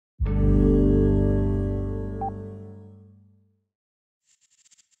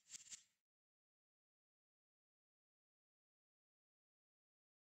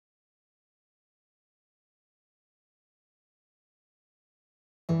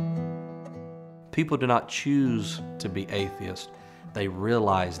People do not choose to be atheists. They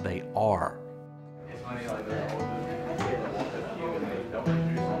realize they are.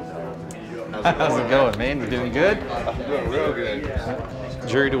 How's it going, man? You doing good? I'm doing real good.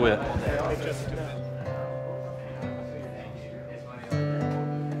 Jerry DeWitt.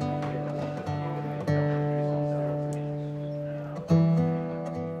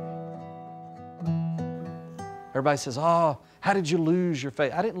 Everybody says, oh, how did you lose your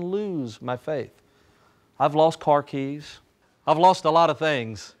faith? I didn't lose my faith. I've lost car keys. I've lost a lot of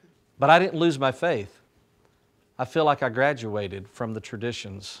things, but I didn't lose my faith. I feel like I graduated from the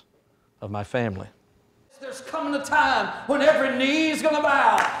traditions of my family. There's coming a time when every knee is going to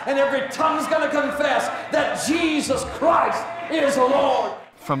bow and every tongue is going to confess that Jesus Christ is the Lord.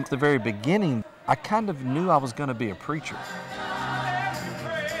 From the very beginning, I kind of knew I was going to be a preacher.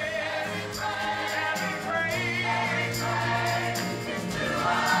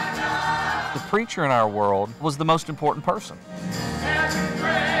 The preacher in our world was the most important person.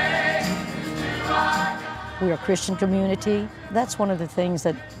 We're a Christian community. That's one of the things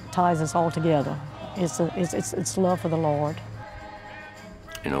that ties us all together. It's love for the Lord.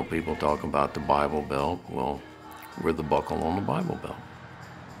 You know, people talk about the Bible Belt. Well, we're the buckle on the Bible Belt.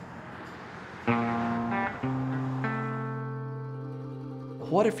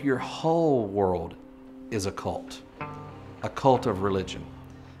 What if your whole world is a cult of religion?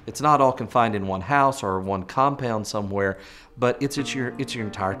 It's not all confined in one house or one compound somewhere, but it's your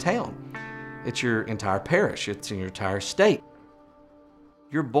entire town. It's your entire parish. It's in your entire state.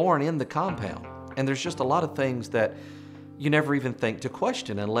 You're born in the compound, and there's just a lot of things that you never even think to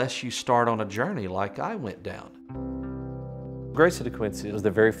question unless you start on a journey like I went down. Grace of the Quincy was the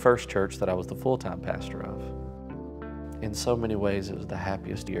very first church that I was the full-time pastor of. In so many ways, it was the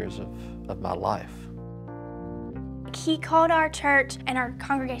happiest years of my life. He called our church and our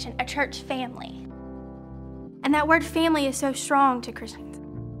congregation a church family. And that word family is so strong to Christians.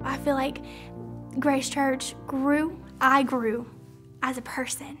 I feel like Grace Church grew, I grew as a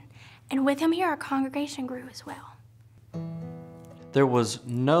person. And with him here, our congregation grew as well. There was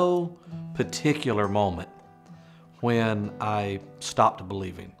no particular moment when I stopped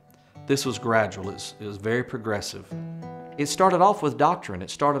believing. This was gradual, it was very progressive. It started off with doctrine, it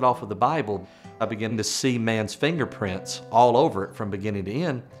started off with the Bible. I began to see man's fingerprints all over it from beginning to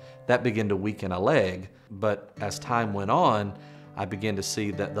end. That began to weaken a leg, but as time went on, I began to see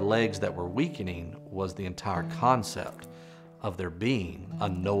that the legs that were weakening was the entire concept of there being a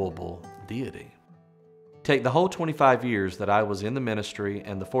knowable deity. Take the whole 25 years that I was in the ministry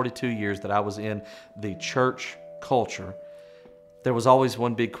and the 42 years that I was in the church culture, there was always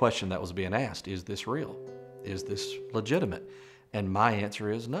one big question that was being asked: is this real? Is this legitimate? And my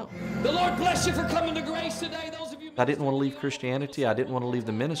answer is no. The Lord bless you for coming to Grace today. Those of you. I didn't want to leave Christianity. I didn't want to leave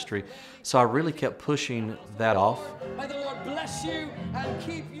the ministry. So I really kept pushing that off. May the Lord bless you and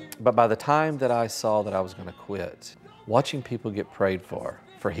keep you. But by the time that I saw that I was going to quit, watching people get prayed for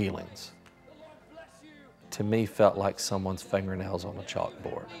healings, to me felt like someone's fingernails on a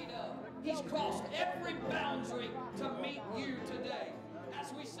chalkboard. He's crossed every boundary to meet you today.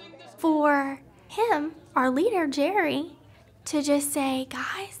 As we sing this. For him, our leader, Jerry, to just say,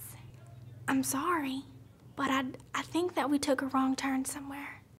 guys, I'm sorry, but I think that we took a wrong turn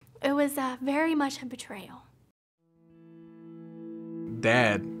somewhere. It was very much a betrayal.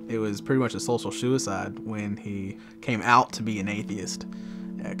 Dad, it was pretty much a social suicide when he came out to be an atheist,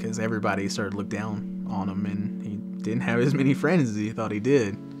 because everybody started to look down on him and he didn't have as many friends as he thought he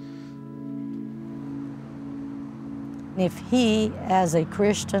did. If he, as a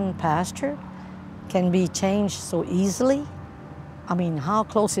Christian pastor, can be changed so easily, I mean, how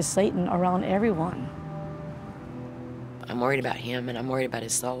close is Satan around everyone? I'm worried about him, and I'm worried about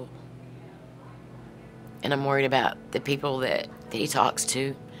his soul. And I'm worried about the people that he talks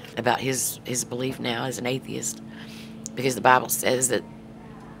to about his belief now as an atheist. Because the Bible says that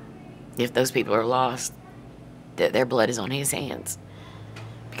if those people are lost, that their blood is on his hands.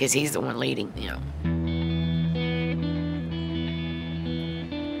 Because he's the one leading them.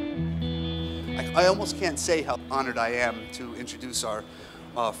 I almost can't say how honored I am to introduce our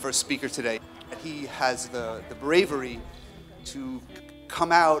first speaker today. He has the bravery to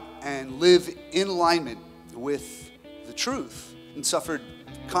come out and live in alignment with the truth and suffered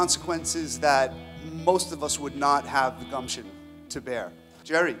consequences that most of us would not have the gumption to bear.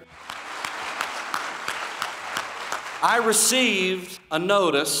 Jerry. I received a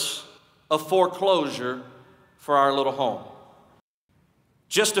notice of foreclosure for our little home.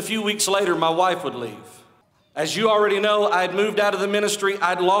 Just a few weeks later, my wife would leave. As you already know, I had moved out of the ministry.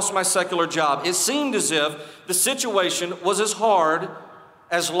 I'd lost my secular job. It seemed as if the situation was as hard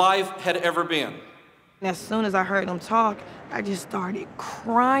as life had ever been. As soon as I heard him talk, I just started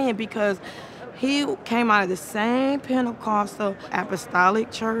crying because he came out of the same Pentecostal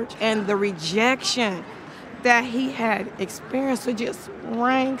apostolic church, and the rejection that he had experienced just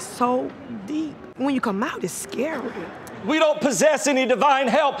rang so deep. When you come out, it's scary. We don't possess any divine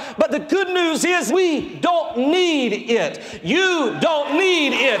help, but the good news is we don't need it. You don't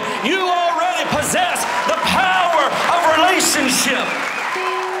need it. You already possess the power of relationship.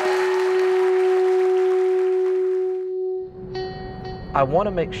 I want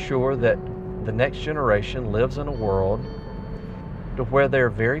to make sure that the next generation lives in a world to where they're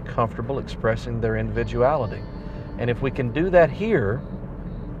very comfortable expressing their individuality. And if we can do that here,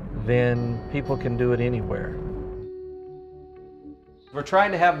 then people can do it anywhere. We're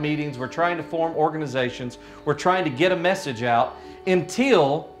trying to have meetings, we're trying to form organizations, we're trying to get a message out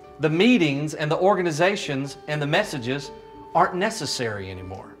until the meetings and the organizations and the messages aren't necessary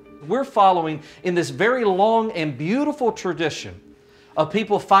anymore. We're following in this very long and beautiful tradition of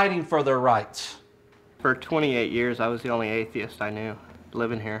people fighting for their rights. For 28 years, I was the only atheist I knew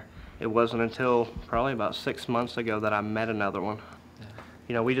living here. It wasn't until probably about 6 months ago that I met another one. Yeah.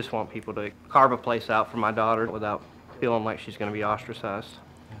 You know, we just want people to carve a place out for my daughter without feeling like she's going to be ostracized.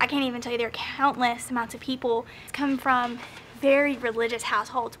 I can't even tell you there are countless amounts of people come from very religious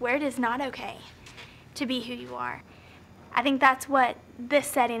households where it is not okay to be who you are. I think that's what this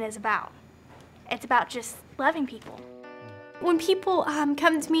setting is about. It's about just loving people. When people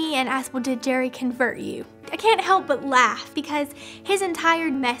come to me and ask, well, did Jerry convert you? I can't help but laugh because his entire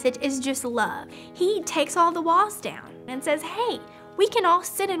message is just love. He takes all the walls down and says, hey, we can all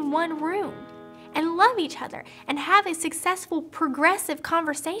sit in one room and love each other and have a successful, progressive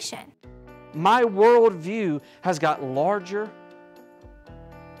conversation. My worldview has got larger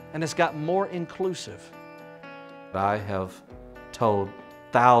and it's got more inclusive. I have told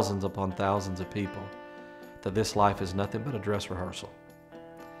thousands upon thousands of people that this life is nothing but a dress rehearsal,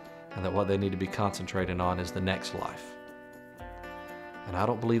 and that what they need to be concentrating on is the next life. And I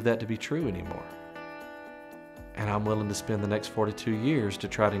don't believe that to be true anymore. And I'm willing to spend the next 42 years to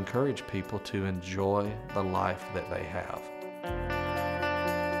try to encourage people to enjoy the life that they have.